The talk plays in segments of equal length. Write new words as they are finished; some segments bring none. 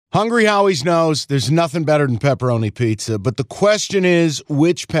Hungry Howie's knows there's nothing better than pepperoni pizza, but the question is,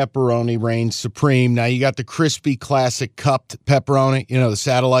 which pepperoni reigns supreme? Now, you got the crispy classic cupped pepperoni, the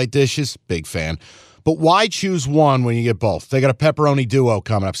satellite dishes, big fan. But why choose one when you get both? They got a pepperoni duo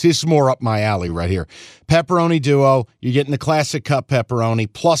coming up. See, this is more up my alley right here. Pepperoni duo, you're getting the classic cup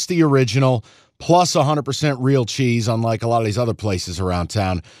pepperoni, plus the original, plus 100% real cheese, unlike a lot of these other places around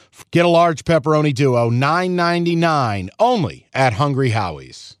town. Get a large pepperoni duo, $9.99, only at Hungry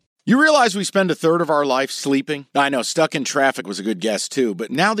Howie's. You realize we spend a third of our life sleeping? I know, stuck in traffic was a good guess too, but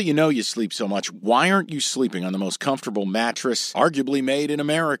now that you know you sleep so much, why aren't you sleeping on the most comfortable mattress arguably made in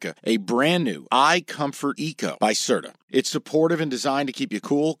America? A brand new iComfort Eco by Serta. It's supportive and designed to keep you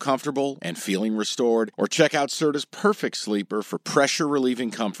cool, comfortable, and feeling restored. Or check out Serta's Perfect Sleeper for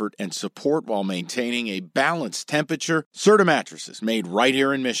pressure-relieving comfort and support while maintaining a balanced temperature. Serta mattresses made right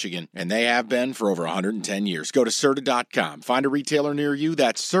here in Michigan, and they have been for over 110 years. Go to Serta.com. Find a retailer near you.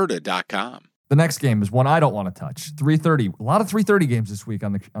 That's Serta.com. The next game is one I don't want to touch. 3:30. A lot of 3:30 games this week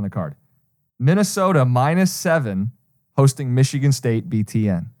on the card. Minnesota -7 hosting Michigan State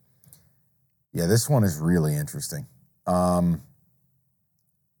BTN. Yeah, this one is really interesting. I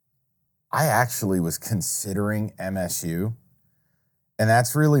actually was considering MSU, and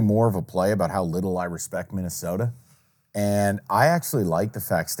that's really more of a play about how little I respect Minnesota. And I actually like the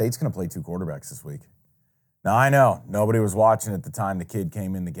fact State's going to play 2 quarterbacks this week. Now, I know nobody was watching at the time the kid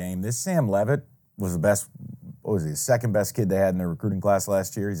came in the game. This Sam Leavitt was the best, the second best kid they had in their recruiting class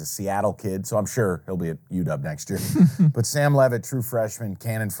last year. He's a Seattle kid, so I'm sure he'll be at UW next year. But Sam Leavitt, true freshman,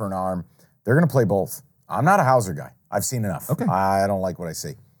 cannon for an arm. They're going to play both. I'm not a Hauser guy. I've seen enough. Okay. I don't like what I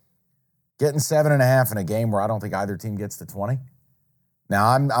see. Getting 7.5 in a game where I don't think either team gets to 20. Now,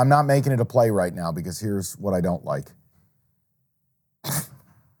 I'm not making it a play right now because here's what I don't like.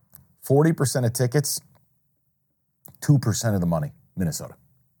 40% of tickets, 2% of the money, Minnesota.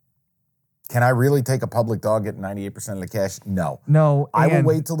 Can I really take a public dog at 98% of the cash? No. No. I will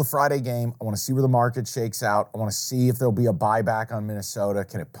wait till the Friday game. I want to see where the market shakes out. I want to see if there'll be a buyback on Minnesota.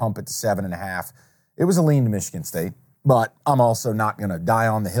 Can it pump it to 7.5? It was a lean to Michigan State, but I'm also not going to die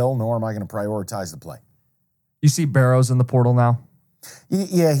on the hill, nor am I going to prioritize the play. You see Barrows in the portal now?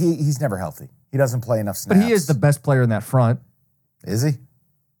 Yeah, he's never healthy. He doesn't play enough snaps. But he is the best player in that front. Is he?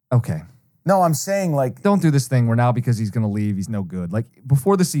 Okay. No, I'm saying don't do this thing where now because he's going to leave, he's no good.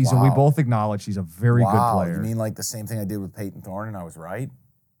 Before the season, we both acknowledged he's a very good player. You mean the same thing I did with Peyton Thorne and I was right?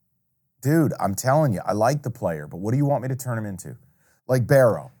 Dude, I'm telling you, I like the player, but what do you want me to turn him into? Like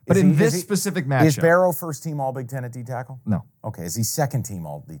Barrow. But in this specific matchup. Is Barrow first team All Big Ten at D-tackle? No. Okay, is he second team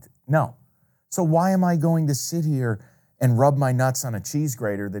All D? No. So why am I going to sit here and rub my nuts on a cheese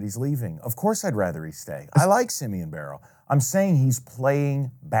grater that he's leaving? Of course I'd rather he stay. I like Simeon Barrow. I'm saying he's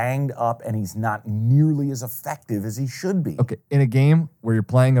playing banged up and he's not nearly as effective as he should be. Okay, in a game where you're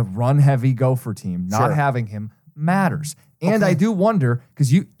playing a run-heavy Gopher team, not having him matters. And I do wonder,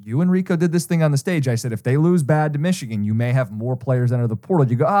 because you and Rico did this thing on the stage. I said, if they lose bad to Michigan, you may have more players enter the portal.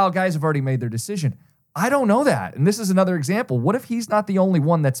 You go, guys have already made their decision. I don't know that. And this is another example. What if he's not the only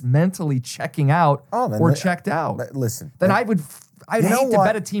one that's mentally checking out or checked out? Listen. Then I'd hate to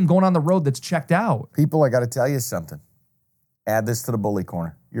bet a team going on the road that's checked out. People, I got to tell you something. Add this to the bully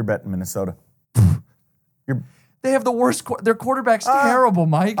corner. You're betting Minnesota. They have the worst. Their quarterback's terrible,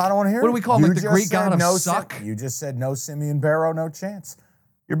 Mike. I don't want to hear it. What do we call him? The Greek god of suck? You just said no Simeon Barrow, no chance.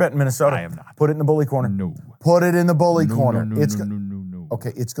 You're betting Minnesota. I am not. Put it in the bully corner. No. Put it in the bully corner. No.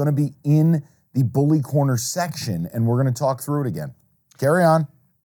 Okay, it's going to be in the bully corner section, and we're going to talk through it again. Carry on.